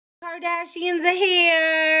Kardashians are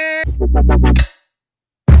here!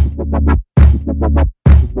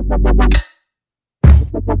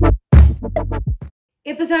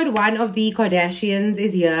 Episode 1 of the Kardashians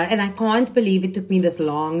is here, and I can't believe it took me this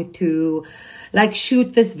long to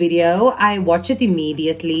shoot this video. I watched it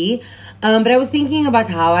immediately, but I was thinking about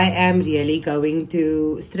how I am really going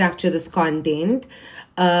to structure this content.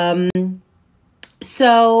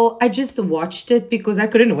 So I just watched it because I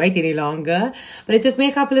couldn't wait any longer. But it took me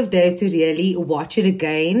a couple of days to really watch it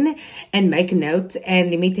again and make notes.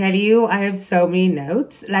 And let me tell you, I have so many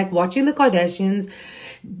notes. Like, watching the Kardashians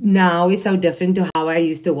now is so different to how I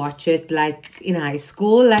used to watch it, like, in high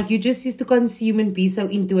school. Like, you just used to consume and be so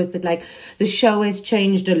into it. But, like, the show has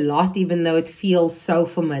changed a lot, even though it feels so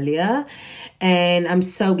familiar. And I'm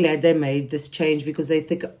so glad they made this change, because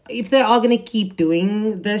if they are going to keep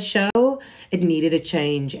doing the show, it needed a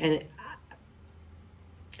change. And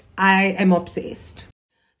I am obsessed.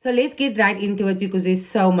 So let's get right into it, because there's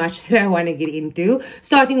so much that I want to get into.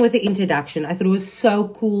 Starting with the introduction. I thought it was so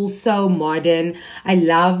cool, so modern. I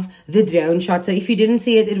love the drone shot. So if you didn't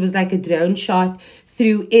see it, it was like a drone shot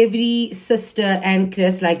through every sister and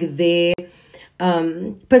Chris, like their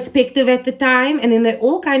perspective at the time. And then they're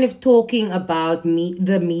all kind of talking about the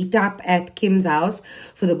meetup at Kim's house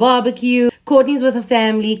for the barbecue. Kourtney's with her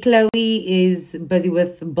family. Khloe is busy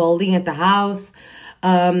with building at the house.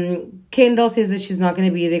 Kendall says that she's not going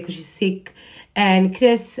to be there because she's sick. And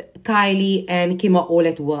Chris, Kylie, and Kim are all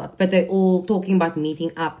at work, but they're all talking about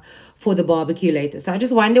meeting up for the barbecue later. So I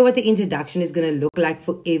just wonder what the introduction is going to look like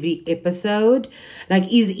for every episode.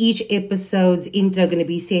 Like, is each episode's intro going to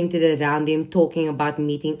be centered around them talking about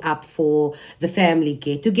meeting up for the family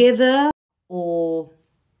get-together? Or,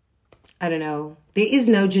 I don't know. There is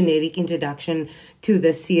no generic introduction to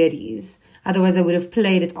the series. Otherwise, I would have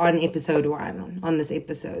played it on episode 1, on this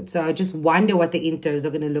episode. So I just wonder what the intros are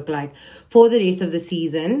going to look like for the rest of the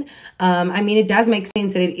season. I mean, it does make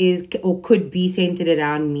sense that it is or could be centered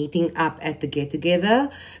around meeting up at the get-together,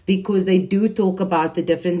 because they do talk about the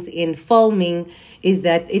difference in filming is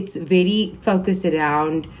that it's very focused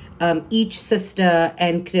around each sister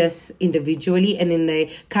and Chris individually, and then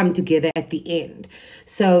they come together at the end.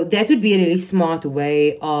 So that would be a really smart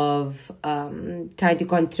way of trying to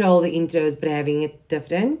control the intros, but having it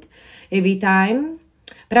different every time.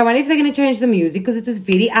 But I wonder if they're going to change the music, because it was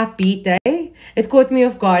very upbeat, eh? It caught me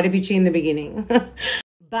off guard a bit in the beginning.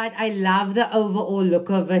 But I love the overall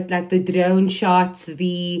look of it, like the drone shots,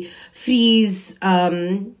 the freeze,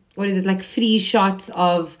 like freeze shots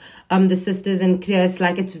of the sisters and Chris.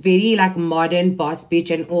 Like, it's very like modern boss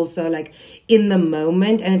bitch, and also like in the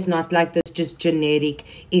moment, and it's not like this just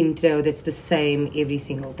generic intro that's the same every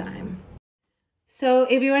single time. So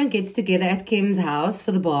everyone gets together at Kim's house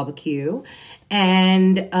for the barbecue,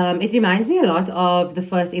 and it reminds me a lot of the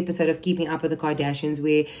first episode of Keeping Up with the Kardashians,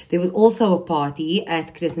 where there was also a party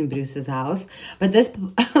at Chris and Bruce's house, but this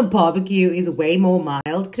barbecue is way more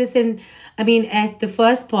mild. At the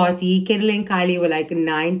first party, Kendall and Kylie were like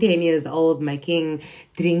 9-10 years old making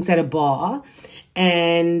drinks at a bar,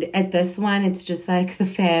 and at this one, it's just like the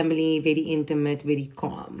family, very intimate, very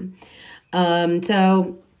calm.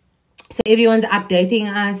 So everyone's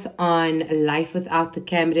updating us on life without the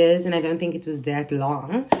cameras, and I don't think it was that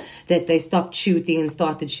long that they stopped shooting and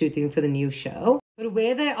started shooting for the new show. But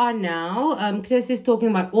where they are now, Chris is talking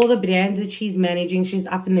about all the brands that she's managing. She's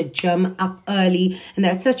up in the gym, up early, and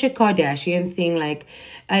that's such a Kardashian thing.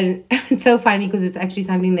 And it's so funny because it's actually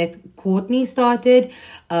something that Kourtney started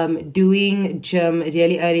doing gym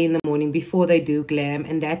really early in the morning before they do glam,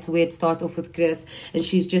 and that's where it starts off with Chris, and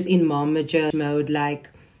she's just in momager mode, like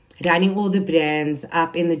running all the brands,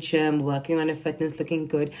 up in the gym, working on her fitness, looking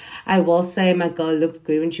good. I will say my girl looked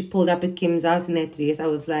good when she pulled up at Kim's house in that dress. I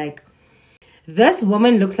was like, this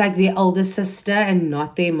woman looks like their older sister and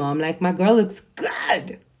not their mom. Like, my girl looks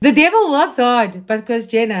good. The devil works hard, but Kris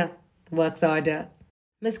Jenner works harder.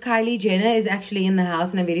 Miss Kylie Jenner is actually in the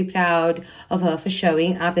house, and I'm very proud of her for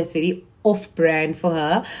showing up. That's very off-brand for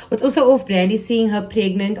her. What's also off-brand is seeing her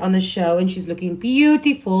pregnant on the show, and she's looking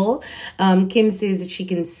beautiful. Kim says that she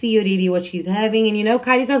can see already what she's having, and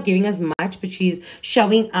Kylie's not giving us much, but she's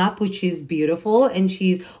showing up, which is beautiful, and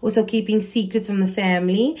she's also keeping secrets from the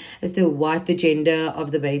family as to what the gender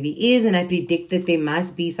of the baby is. And I predict that there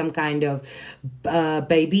must be some kind of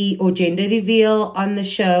baby or gender reveal on the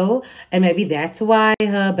show, and maybe that's why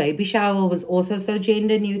her baby shower was also so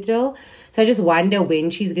gender neutral. So I just wonder when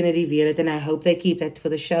she's going to reveal it, and I hope they keep that for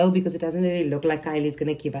the show, because it doesn't really look like Kylie's going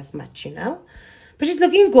to give us much, But she's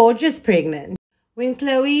looking gorgeous pregnant. When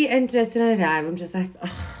Khloe and Tristan arrive, I'm just like,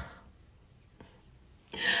 oh.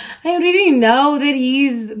 I already know that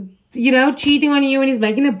he's you know, cheating on you and he's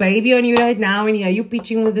making a baby on you right now and you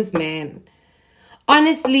pitching with this man.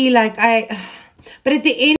 Honestly, like but at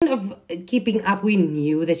the end of Keeping Up, we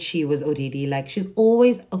knew that she was already, like, she's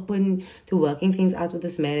always open to working things out with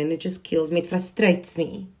this man, and it just kills me. It frustrates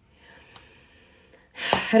me.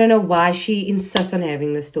 I don't know why she insists on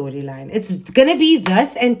having the storyline. It's gonna be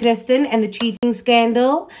this and Tristan and the cheating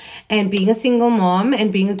scandal and being a single mom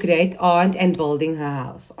and being a great aunt and building her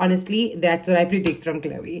house. Honestly, that's what I predict from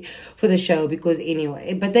Chloe for the show, because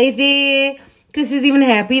anyway, but they're there. Chris is even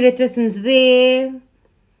happy that Tristan's there,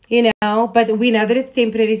 you know, but we know that it's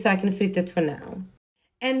temporary, so I can frit it for now.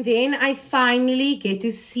 And then I finally get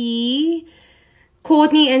to see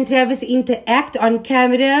Courtney and Travis interact on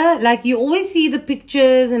camera. Like, you always see the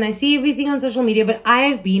pictures and I see everything on social media, but I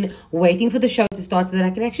have been waiting for the show to start so that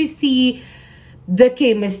I can actually see the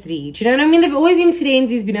chemistry. Do you know what I mean? They've always been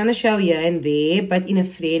friends. He's been on the show here and there, but in a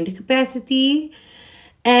friend capacity.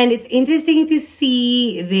 And it's interesting to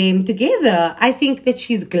see them together. I think that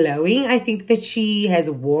she's glowing. I think that she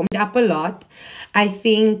has warmed up a lot. I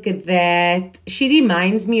think that she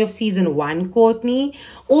reminds me of season 1 Courtney.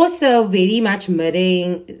 Also very much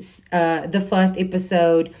mirroring the first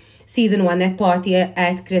episode, season 1, that party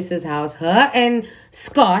at Chris's house. Her and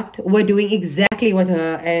Scott were doing exactly what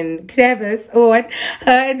her and Travis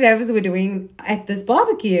were doing at this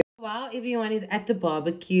barbecue. While everyone is at the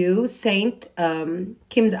barbecue, Saint,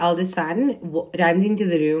 Kim's eldest son, runs into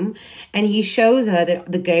the room and he shows her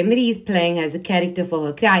that the game that he's playing has a character for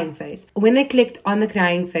her, crying face. When they clicked on the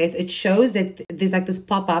crying face, it shows that there's like this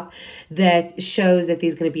pop-up that shows that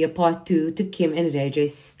there's going to be a part 2 to Kim and Ray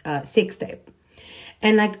J's sex tape.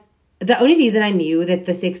 And like, the only reason I knew that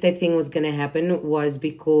the sex tape thing was going to happen was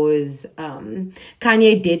because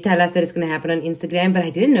Kanye did tell us that it's going to happen on Instagram, but I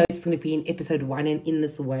didn't know it's going to be in episode 1 and in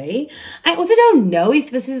this way. I also don't know if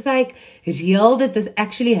this is like real, that this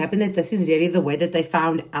actually happened, that this is really the way that they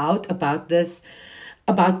found out about this,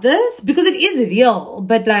 because it is real,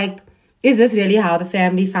 but like, is this really how the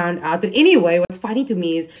family found out? But anyway, what's funny to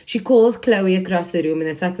me is she calls Chloe across the room and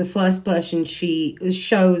it's like the first person she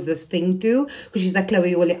shows this thing to, because she's like,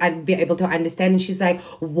 Chloe will be able to understand, and she's like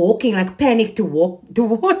walking, like panicked to walk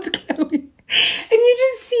towards Chloe. And you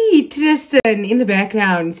just see Tristan in the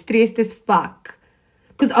background, stressed as fuck.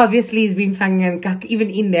 Because obviously he's been fucking and cuck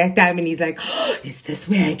even in that time, and he's like, oh, is this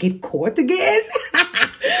where I get caught again?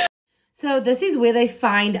 So this is where they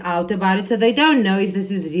find out about it. So they don't know if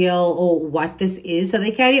this is real or what this is. So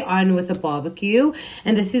they carry on with the barbecue.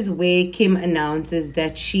 And this is where Kim announces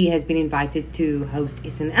that she has been invited to host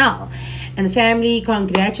SNL. And the family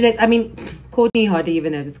congratulates. I mean, Courtney hardly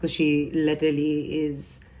even knows. It's because she literally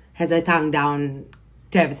has her tongue down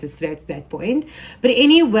Travis's throat at that point. But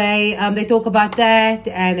anyway, they talk about that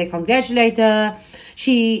and they congratulate her.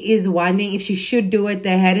 She is wondering if she should do it.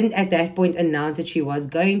 They hadn't at that point announced that she was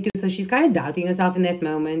going to. So she's kind of doubting herself in that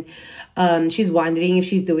moment. She's wondering if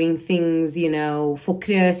she's doing things, you know, for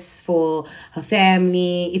Chris, for her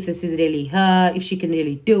family, if this is really her, if she can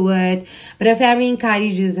really do it. But her family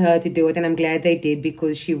encourages her to do it. And I'm glad they did,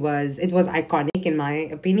 because it was iconic in my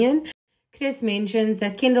opinion. Chris mentions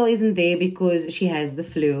that Kendall isn't there because she has the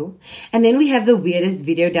flu. And then we have the weirdest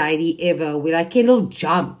video diary ever, where like Kendall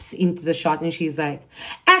jumps into the shot and she's like,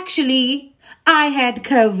 actually, I had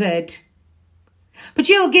COVID, but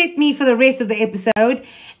you'll get me for the rest of the episode.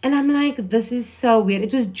 And I'm like, this is so weird.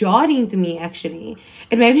 It was jarring to me, actually.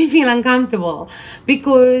 It made me feel uncomfortable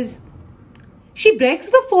because she breaks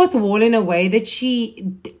the fourth wall in a way that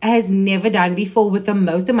she has never done before, with the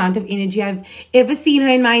most amount of energy I've ever seen her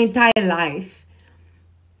in my entire life.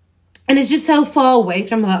 And it's just so far away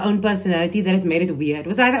from her own personality that it made it weird.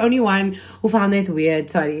 Was I the only one who found that weird?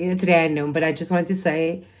 Sorry, it's random, but I just wanted to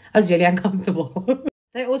say I was really uncomfortable.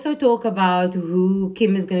 They also talk about who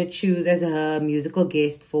Kim is going to choose as her musical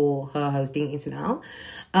guest for her hosting SNL.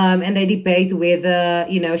 And they debate whether,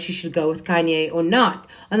 you know, she should go with Kanye or not.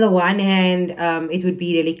 On the one hand, it would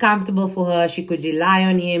be really comfortable for her. She could rely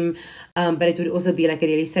on him. But it would also be like a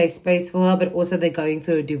really safe space for her. But also they're going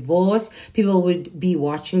through a divorce. People would be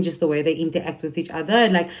watching just the way they interact with each other.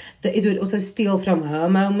 And like it would also steal from her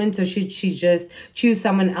moment. So she just choose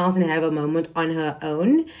someone else and have a moment on her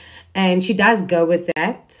own. And she does go with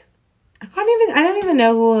that. I don't even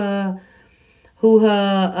know who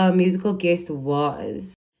her musical guest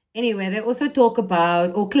was. Anyway, they also talk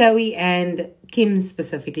about, or Chloe and Kim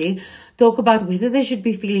specifically, talk about whether they should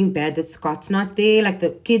be feeling bad that Scott's not there. Like,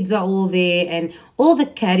 the kids are all there and all the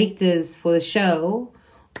characters for the show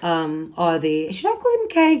are there. Should I call them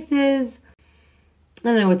characters? I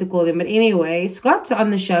don't know what to call them. But anyway, Scott's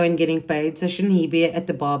on the show and getting paid. So shouldn't he be at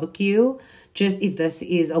the barbecue just if this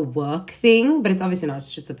is a work thing, but it's obviously not.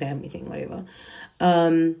 It's just a family thing, whatever.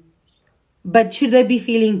 But should they be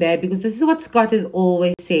feeling bad? Because this is what Scott has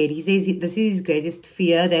always said. He says this is his greatest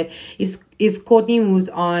fear, that if Courtney moves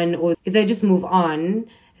on, or if they just move on,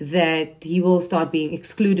 that he will start being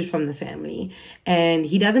excluded from the family. And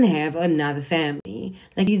he doesn't have another family.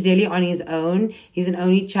 Like, he's really on his own. He's an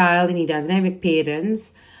only child and he doesn't have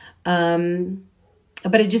parents.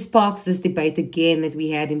 But it just sparks this debate again that we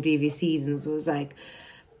had in previous seasons. It was like,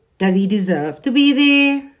 does he deserve to be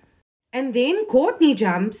there? And then Courtney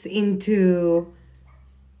jumps into,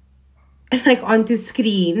 like, onto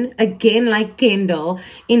screen again, like Kendall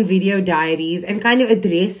in Video Diaries, and kind of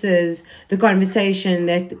addresses the conversation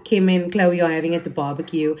that Kim and Chloe are having at the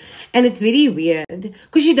barbecue. And it's very weird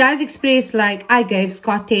because she does express, like, I gave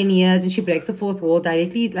Scott 10 years, and she breaks the fourth wall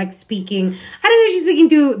directly, like, speaking. I don't know if she's speaking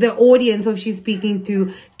to the audience or if she's speaking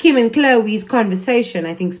to Kim and Chloe's conversation,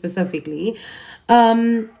 I think specifically.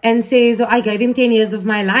 And says, oh, I gave him 10 years of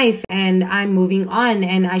my life and I'm moving on,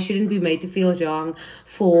 and I shouldn't be made to feel wrong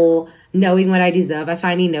for knowing what I deserve. I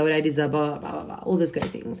finally know what I deserve, blah, blah, blah, blah, all those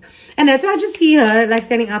great things. And that's why I just see her, like,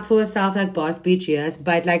 standing up for herself, like, boss bitch, yes.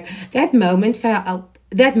 But, like, that moment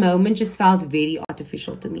just felt very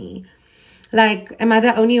artificial to me. Like, am I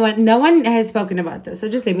the only one? No one has spoken about this. So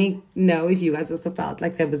just let me know if you guys also felt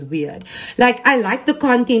like that was weird. Like, I liked the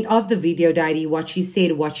content of the video diary, what she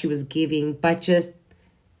said, what she was giving, but just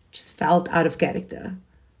felt out of character.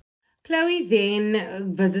 Chloe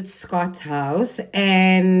then visits Scott's house,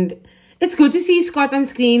 and it's good to see Scott on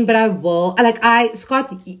screen, but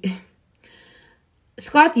Scott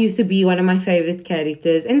used to be one of my favorite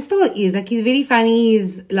characters and still is. Like, he's very funny.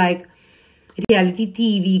 He's like reality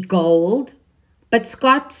TV gold. But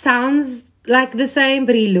Scott sounds like the same,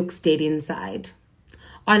 but he looks dead inside.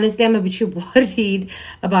 Honestly, I'm a bit worried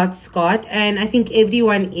about Scott. And I think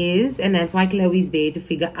everyone is. And that's why Chloe's there to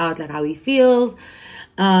figure out, like, how he feels.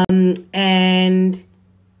 And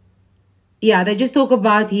yeah, they just talk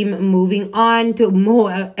about him moving on to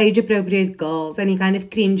more age-appropriate girls. And he kind of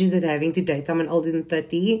cringes at having to date someone older than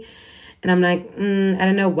 30. And I'm like, I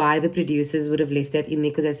don't know why the producers would have left that in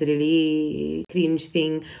there, because that's a really cringe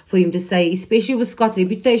thing for him to say, especially with Scott's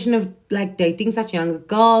reputation of, like, dating such younger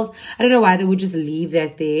girls. I don't know why they would just leave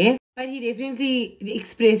that there. But he definitely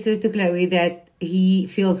expresses to Chloe that he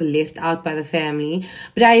feels left out by the family.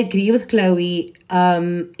 But I agree with Chloe,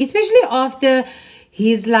 especially after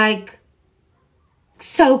he's, like,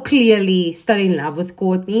 so clearly still in love with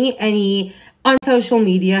Courtney, and he on social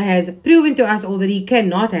media has proven to us all that he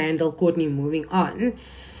cannot handle Courtney moving on,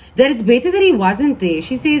 that it's better that he wasn't there.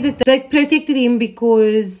 She says that they protected him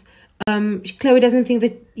because Chloe doesn't think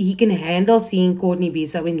that he can handle seeing Courtney be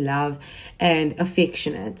so in love and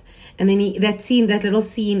affectionate. And then that little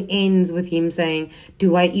scene ends with him saying,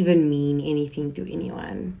 do I even mean anything to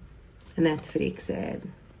anyone? And that's freak sad.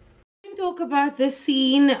 Talk about this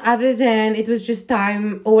scene other than it was just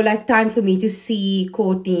time for me to see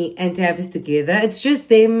Courtney and Travis together. It's just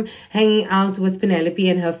them hanging out with Penelope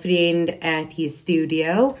and her friend at his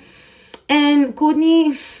studio, and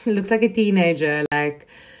Courtney looks like a teenager. Like,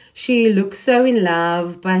 she looks so in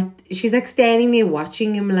love, but she's like standing there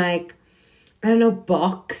watching him, like, I don't know,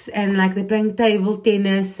 box, and like they're playing table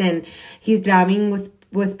tennis, and he's drumming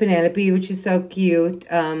with Penelope, which is so cute.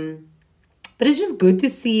 But it's just good to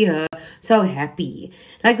see her so happy.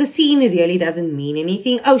 Like, the scene really doesn't mean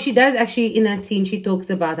anything. Oh, she does actually, in that scene, she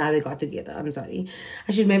talks about how they got together. I'm sorry.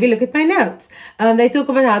 I should maybe look at my notes. They talk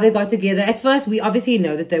about how they got together. At first, we obviously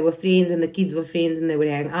know that they were friends and the kids were friends and they would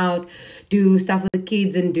hang out, do stuff with the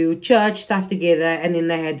kids and do church stuff together. And then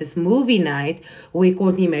they had this movie night where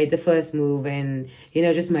Courtney made the first move and, you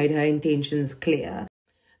know, just made her intentions clear.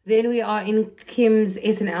 Then we are in Kim's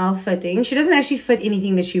S1E1 fitting. She doesn't actually fit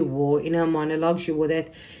anything that she wore in her monologue. She wore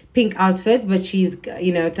that pink outfit, but she's,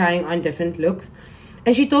 you know, trying on different looks.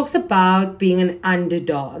 And she talks about being an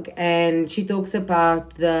underdog. And she talks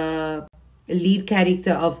about the lead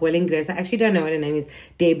character of Will and Grace. I actually don't know what her name is.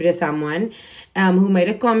 Debra someone. Who made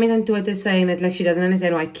a comment on Twitter saying that, like, she doesn't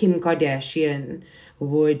understand why Kim Kardashian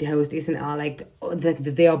would host S1E1, like, that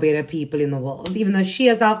they are better people in the world, even though she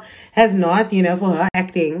herself has not, you know, for her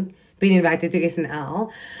acting, been invited to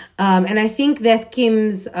S1E1. And I think that Kim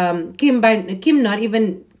not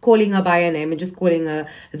even calling her by her name and just calling her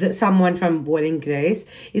someone from Will and Grace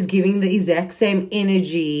is giving the exact same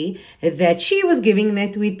energy that she was giving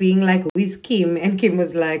that tweet, being like, who is Kim? And Kim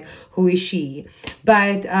was like, who is she?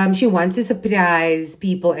 But she wants to surprise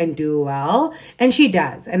people and do well, and she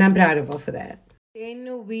does, and I'm proud of her for that.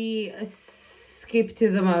 Then we skip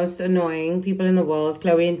to the most annoying people in the world,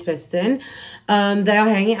 Chloe and Tristan. They are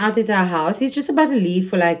hanging out at our house. He's just about to leave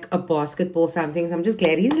for like a basketball or something, so I'm just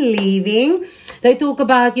glad he's leaving. They talk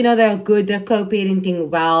about, you know, they're good, they're co-parenting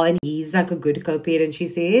well, and he's like a good co-parent, she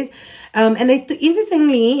says. And they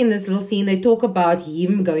interestingly, in this little scene, they talk about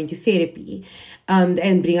him going to therapy.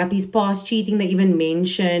 And bring up his past cheating. They even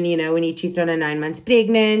mention, you know, when he cheated on her 9 months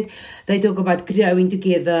pregnant. They talk about growing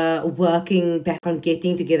together, working back on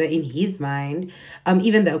getting together in his mind.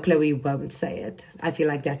 Even though Chloe won't say it. I feel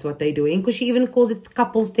like that's what they're doing, because she even calls it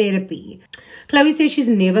couples therapy. Chloe says she's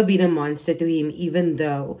never been a monster to him, even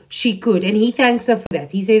though she could. And he thanks her for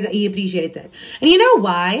that. He says he appreciates it. And you know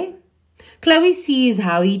why? Chloe sees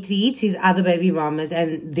how he treats his other baby mamas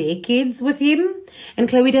and their kids with him. And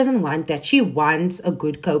Chloe doesn't want that. She wants a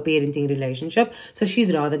good co-parenting relationship. So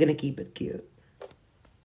she's rather going to keep it cute.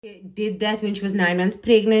 She did that when she was 9 months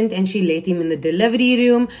pregnant and she let him in the delivery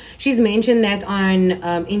room. She's mentioned that on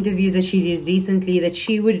interviews that she did recently, that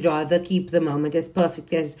she would rather keep the moment as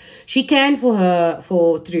perfect as she can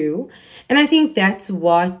for True. And I think that's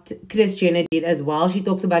what Kris Jenner did as well. She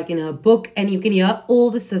talks about it in her book, and you can hear all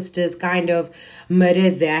the sisters kind of mirror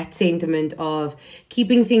that sentiment of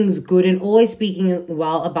keeping things good and always speaking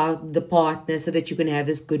well about the partner so that you can have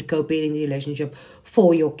this good co-parenting relationship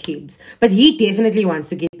for your kids. But he definitely wants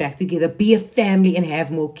to get back together, be a family, and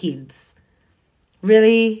have more kids.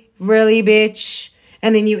 Really? Really, bitch?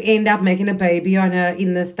 And then you end up making a baby on her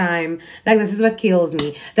in this time. Like, this is what kills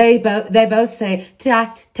me. They both say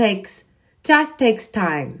trust takes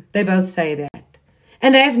time. They both say that.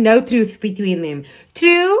 And they have no truth between them.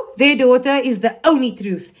 True, their daughter is the only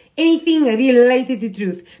truth. Anything related to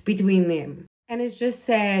truth between them. And it's just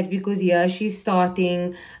sad because here she's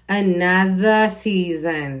starting another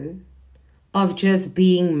season of just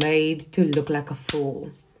being made to look like a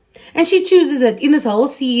fool. And she chooses it. In this whole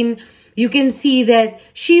scene, you can see that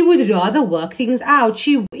she would rather work things out.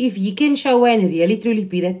 If he can show her and really truly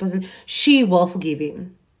be that person, she will forgive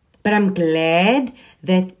him. But I'm glad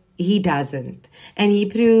that he doesn't. And he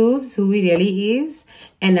proves who he really is.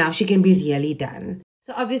 And now she can be really done.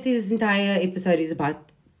 So obviously this entire episode is about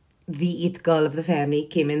the it girl of the family,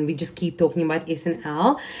 Kim, and we just keep talking about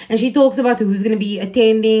SNL. And she talks about who's going to be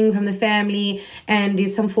attending from the family, and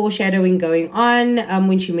there's some foreshadowing going on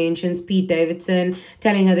when she mentions Pete Davidson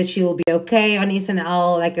telling her that she'll be okay on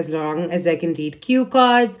SNL, like as long as they can read cue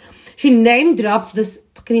cards. She name drops this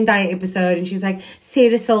fucking entire episode, and she's like,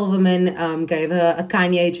 Sarah Silverman gave her a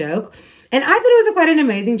Kanye joke. And I thought it was quite an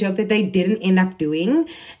amazing joke that they didn't end up doing.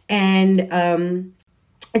 And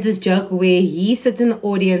it's this joke where he sits in the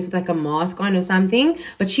audience with like a mask on or something,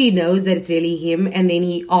 but she knows that it's really him. And then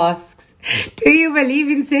he asks, do you believe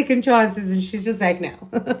in second chances? And she's just like, no.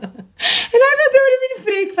 And I thought that would have been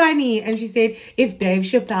freak funny. And she said, if Dave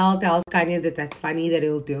Chappelle tells Kanye that that's funny, that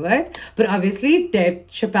he'll do it. But obviously Dave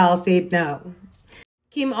Chappelle said no.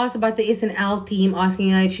 Kim asked about the SNL team,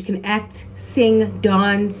 asking her if she can act, sing,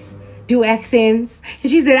 dance, do accents.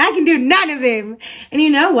 And she said, I can do none of them. And you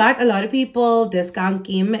know what? A lot of people discount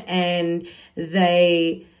Kim, and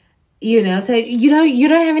they, you know, say, you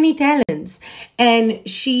don't have any talents. And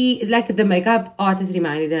she, like, the makeup artist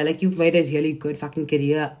reminded her, like, you've made a really good fucking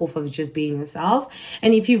career off of just being yourself.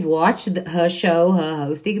 And if you've watched her show, her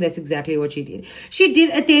hosting, that's exactly what she did. She did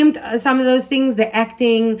attempt some of those things, the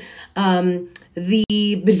acting,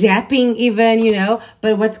 the rapping even, you know.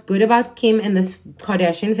 But what's good about Kim and this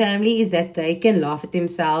Kardashian family is that they can laugh at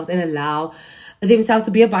themselves and allow themselves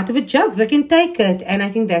to be a part of a joke. They can take it. And I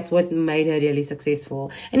think that's what made her really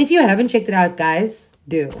successful. And if you haven't checked it out, guys,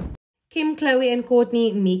 do. Kim, Chloe, and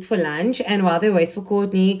Courtney meet for lunch, and while they wait for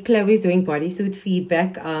Courtney, Chloe's doing bodysuit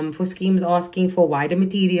feedback for Skims, asking for wider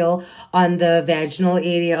material on the vaginal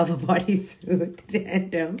area of a bodysuit.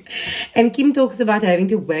 Random. And Kim talks about having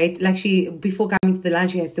to wait, like before coming to the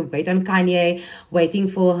lunch, she has to wait on Kanye, waiting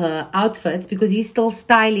for her outfits because he's still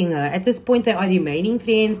styling her. At this point, they are remaining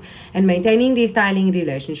friends and maintaining their styling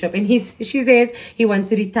relationship. And she says he wants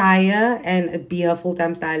to retire and be her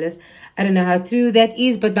full-time stylist. I don't know how true that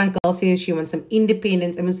is, but my girl says she wants some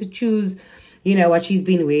independence and wants to choose, you know, what she's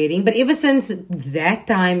been wearing. But ever since that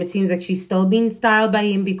time, it seems like she's still been styled by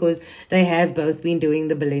him because they have both been doing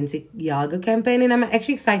the Balenciaga campaign. And I'm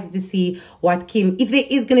actually excited to see what Kim, if there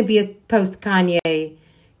is going to be a post-Kanye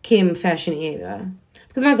Kim fashion era.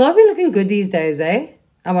 Because my girl's been looking good these days, eh?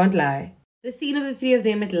 I won't lie. The scene of the three of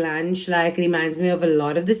them at lunch, like, reminds me of a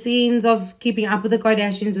lot of the scenes of Keeping Up with the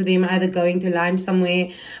Kardashians, with them either going to lunch somewhere,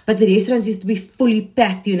 but the restaurants used to be fully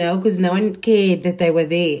packed, you know, because no one cared that they were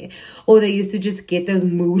there. Or they used to just get those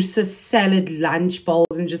mousse salad lunch bowls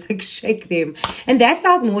and just, like, shake them. And that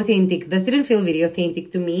felt more authentic. This didn't feel very authentic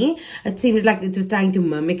to me. It seemed like it was trying to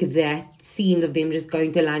mimic that scene of them just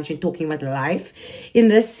going to lunch and talking about life. In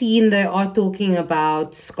this scene, they are talking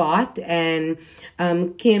about Scott, and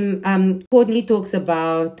Courtney talks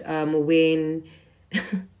about when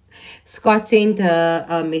Scott sent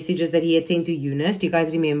her messages that he had sent to Eunice. Do you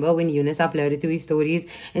guys remember when Eunice uploaded to his stories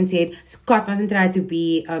and said Scott mustn't try to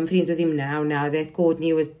be friends with him now that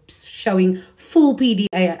Courtney was showing full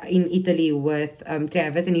PDA in Italy with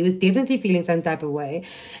Travis, and he was definitely feeling some type of way.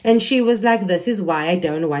 And she was like, this is why I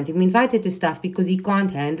don't want him invited to stuff, because he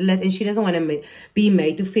can't handle it, and she doesn't want to be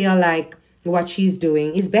made to feel like what she's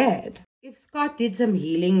doing is bad. If Scott did some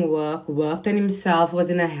healing work, worked on himself, was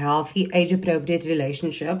in a healthy, age-appropriate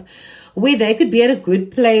relationship where they could be at a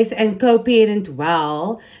good place and co-parent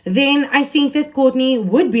well, then I think that Courtney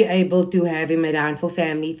would be able to have him around for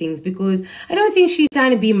family things, because I don't think she's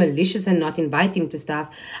trying to be malicious and not invite him to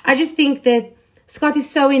stuff. I just think that Scott is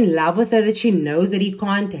so in love with her that she knows that he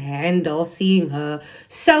can't handle seeing her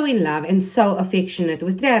so in love and so affectionate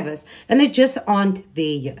with Travis, and they just aren't there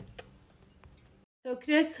yet. So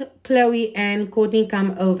Chris, Chloe, and Courtney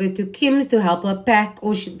come over to Kim's to help her pack,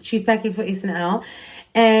 or she's packing for SNL.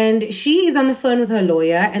 And she is on the phone with her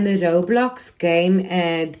lawyer, and the Roblox game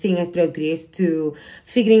and thing has progressed to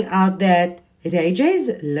figuring out that Ray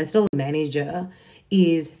J's literal manager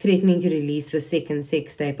is threatening to release the second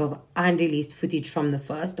sex tape of unreleased footage from the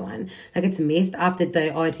first one. Like, it's messed up that they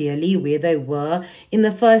are really where they were in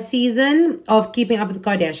the first season of Keeping Up with the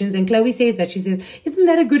Kardashians. And Chloe says that, she says, isn't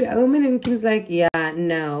that a good omen? And Kim's like, yeah,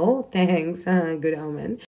 no, thanks, good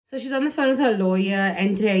omen. So she's on the phone with her lawyer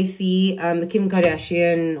and Tracy, the Kim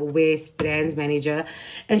Kardashian West brand's manager.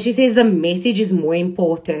 And she says the message is more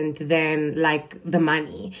important than, like, the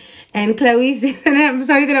money. And Chloe says, and I'm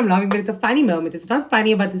sorry that I'm laughing, but it's a funny moment. It's not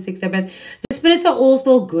funny about the sex tape, but the spirits are all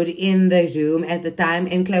still good in the room at the time.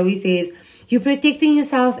 And Chloe says, you're protecting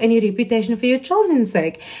yourself and your reputation for your children's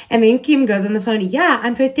sake. And then Kim goes on the phone, yeah,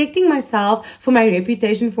 I'm protecting myself for my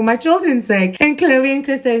reputation for my children's sake. And Chloe and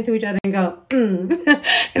Chris turn to each other and go,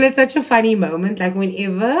 And it's such a funny moment. Like,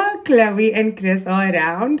 whenever Chloe and Chris are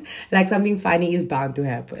around, like, something funny is bound to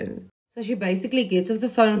happen. So she basically gets off the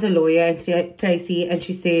phone with the lawyer and Tracy, and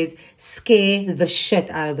she says, scare the shit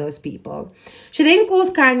out of those people. She then calls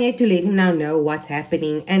Kanye to let him now know what's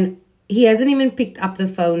happening, and he hasn't even picked up the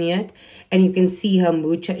phone yet, and you can see her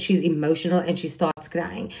mood. She's emotional and she starts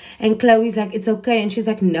crying. And Chloe's like, it's okay. And she's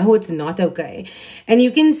like, no, it's not okay. And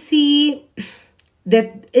you can see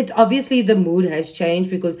that it's obviously the mood has changed,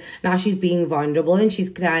 because now she's being vulnerable and she's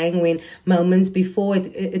crying, when moments before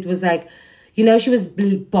it was like, you know, she was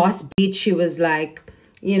boss bitch. She was like,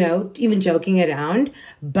 you know, even joking around.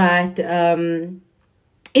 But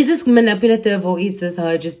is this manipulative, or is this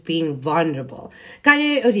her just being vulnerable?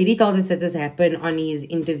 Kanye already told us that this happened on his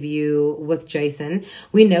interview with Jason.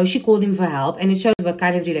 We know she called him for help, and it shows what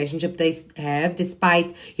kind of relationship they have,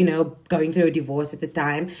 despite, you know, going through a divorce at the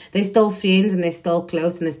time. They're still friends, and they're still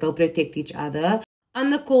close, and they still protect each other.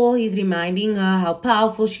 On the call, he's reminding her how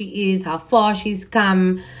powerful she is, how far she's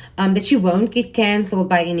come, that she won't get cancelled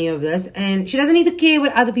by any of this, and she doesn't need to care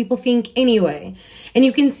what other people think anyway. And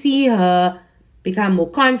you can see her become more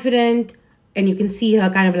confident, and you can see her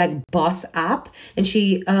kind of like boss up. And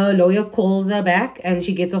her lawyer calls her back, and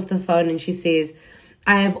she gets off the phone and she says,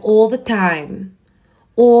 I have all the time,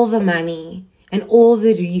 all the money, and all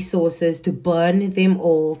the resources to burn them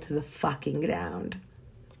all to the fucking ground.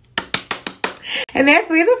 And that's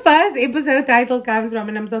where the first episode title comes from,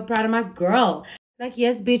 and I'm so proud of my girl. Like,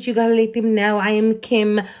 yes, bitch, you gotta let them know I am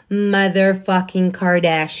Kim motherfucking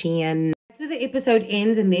Kardashian. That's where the episode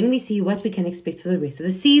ends, and then we see what we can expect for the rest of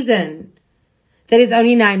the season. There is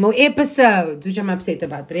only 9 more episodes, which I'm upset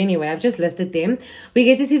about. But anyway, I've just listed them. We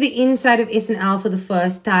get to see the inside of SNL for the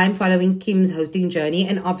first time, following Kim's hosting journey,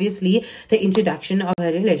 and obviously the introduction of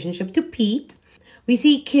her relationship to Pete. We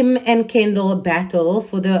see Kim and Kendall battle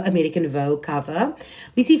for the American Vogue cover.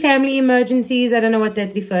 We see family emergencies. I don't know what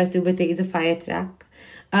that refers to, but there is a fire truck.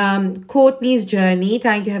 Courtney's journey,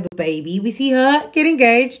 trying to have a baby. We see her get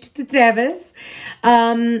engaged to Travis.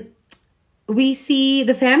 We see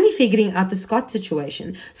the family figuring out the Scott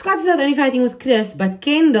situation. Scott's not only fighting with Chris, but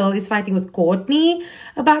Kendall is fighting with Courtney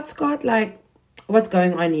about Scott. Like, what's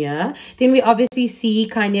going on here. Then we obviously see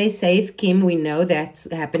Kanye save Kim. We know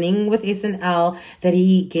that's happening with SNL, that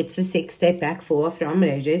he gets the sex tape back from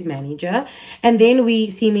Ray J's manager. And then we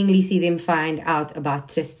seemingly see them find out about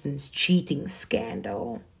Tristan's cheating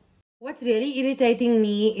scandal. What's really irritating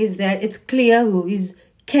me is that it's clear who is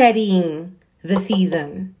carrying the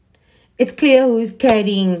season. It's clear who is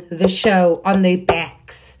carrying the show on their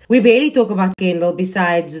backs. We barely talk about Kendall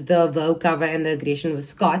besides the Vogue cover and the aggression with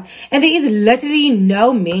Scott. And there is literally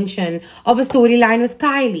no mention of a storyline with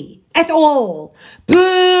Kylie at all.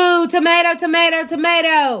 Boo! Tomato, tomato,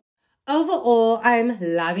 tomato! Overall, I'm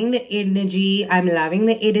loving the energy. I'm loving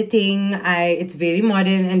the editing. It's very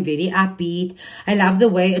modern and very upbeat. I love the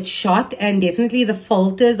way it's shot, and definitely the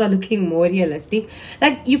filters are looking more realistic.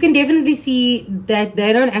 Like, you can definitely see that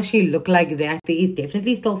they don't actually look like that. There is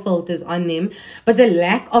definitely still filters on them, but the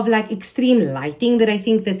lack of like extreme lighting that I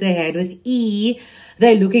think that they had with E,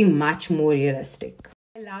 they're looking much more realistic.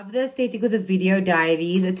 I love the aesthetic of the video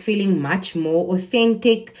diaries. It's feeling much more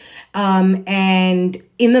authentic and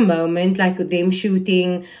in the moment, like them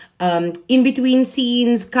shooting in between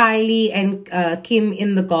scenes, Kylie and Kim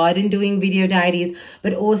in the garden doing video diaries,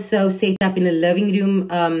 but also set up in a living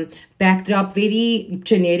room backdrop, very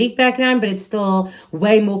generic background, but it's still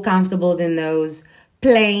way more comfortable than those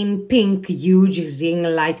plain pink huge ring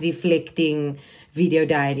light reflecting video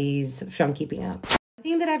diaries from Keeping Up. The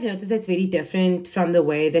thing that I've noticed that's very different from the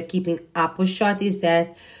way that Keeping Up was shot is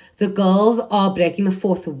that the girls are breaking the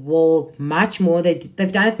fourth wall much more.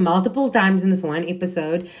 They've done it multiple times in this one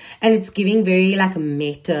episode, and it's giving very like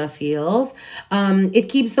meta feels. It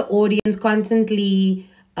keeps the audience constantly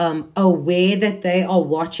aware that they are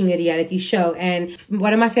watching a reality show. And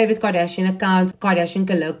one of my favorite Kardashian accounts, Kardashian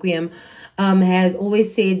Colloquium, has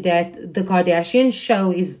always said that the Kardashian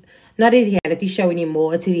show is not a reality show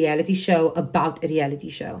anymore. It's a reality show about a reality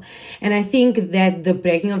show. And I think that the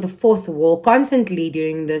breaking of the fourth wall constantly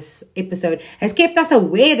during this episode has kept us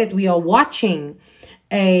aware that we are watching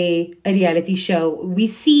a reality show. We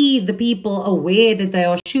see the people aware that they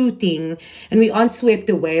are shooting, and we aren't swept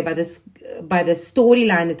away by the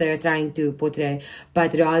storyline that they are trying to portray,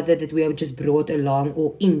 but rather that we are just brought along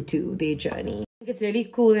or into their journey. I think it's really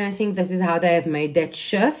cool, and I think this is how they have made that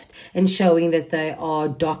shift and showing that they are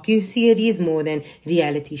docu-series more than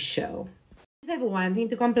reality show. I have one thing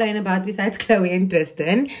to complain about besides Chloe and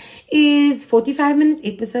Tristan is 45-minute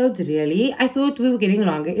episodes, really. I thought we were getting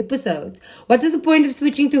longer episodes. What is the point of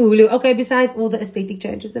switching to Hulu? Okay, besides all the aesthetic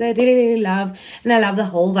changes that I really, really love, and I love the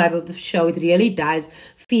whole vibe of the show. It really does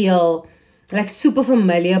feel like super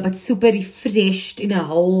familiar, but super refreshed in a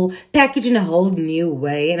whole package in a whole new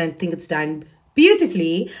way. And I think it's done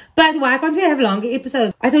beautifully. But why can't we have longer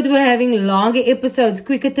episodes? I thought we were having longer episodes,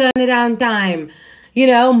 quicker turnaround time, you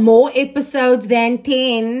know, more episodes than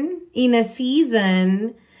 10 in a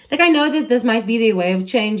season. Like, I know that this might be their way of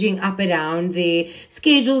changing up around their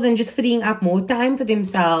schedules and just freeing up more time for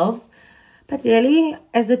themselves. But really,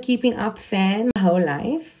 as a Keeping Up fan, my whole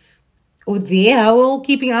life, or their whole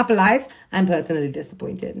Keeping Up life, I'm personally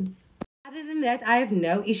disappointed. Other than that, I have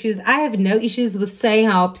no issues. I have no issues with saying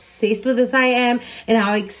how obsessed with this I am and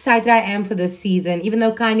how excited I am for this season. Even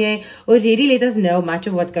though Kanye already let us know much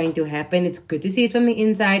of what's going to happen, it's good to see it from the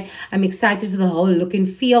inside. I'm excited for the whole look and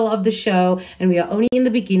feel of the show, and we are only in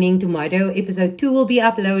the beginning. Tomorrow, episode 2 will be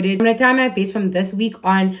uploaded. I'm going to try my best from this week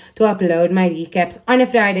on to upload my recaps on a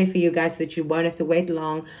Friday for you guys so that you won't have to wait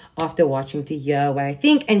long after watching to hear what I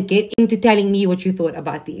think and get into telling me what you thought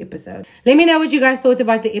about the episode. Let me know what you guys thought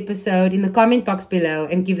about the episode in the comment box below,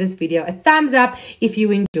 and give this video a thumbs up if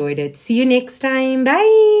you enjoyed it. See you next time.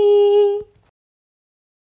 Bye.